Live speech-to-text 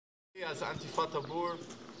As Antifa Tabur,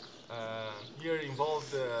 here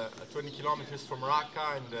involved 20 kilometers from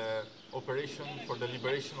Raqqa in the operation for the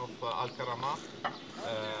liberation of Al-Kamarah.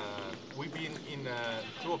 We've been in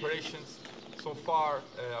 2 operations so far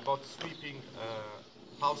about sweeping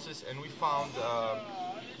houses, and we found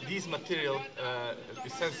these material,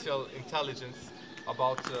 essential intelligence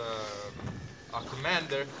about our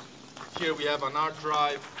commander. Here we have an hard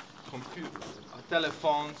drive,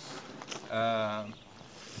 telephones,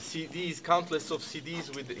 CDs, countless of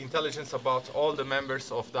CDs with intelligence about all the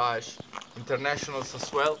members of Daesh, internationals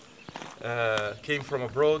as well, came from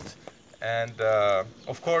abroad. And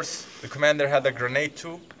of course, the commander had a grenade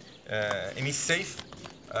too in his safe.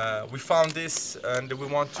 We found this, and we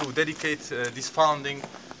want to dedicate this founding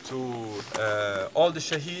to all the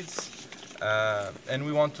shaheeds, and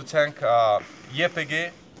we want to thank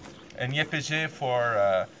YPG and YPG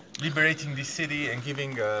for liberating this city and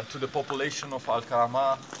giving to the population of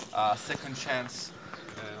Al-Kamarah a second chance,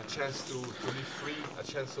 a chance to live free, a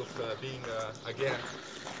chance of being again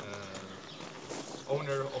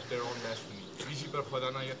owner of their own destiny. Biji par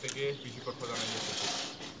khoda na YPG, biji par khoda na YPG.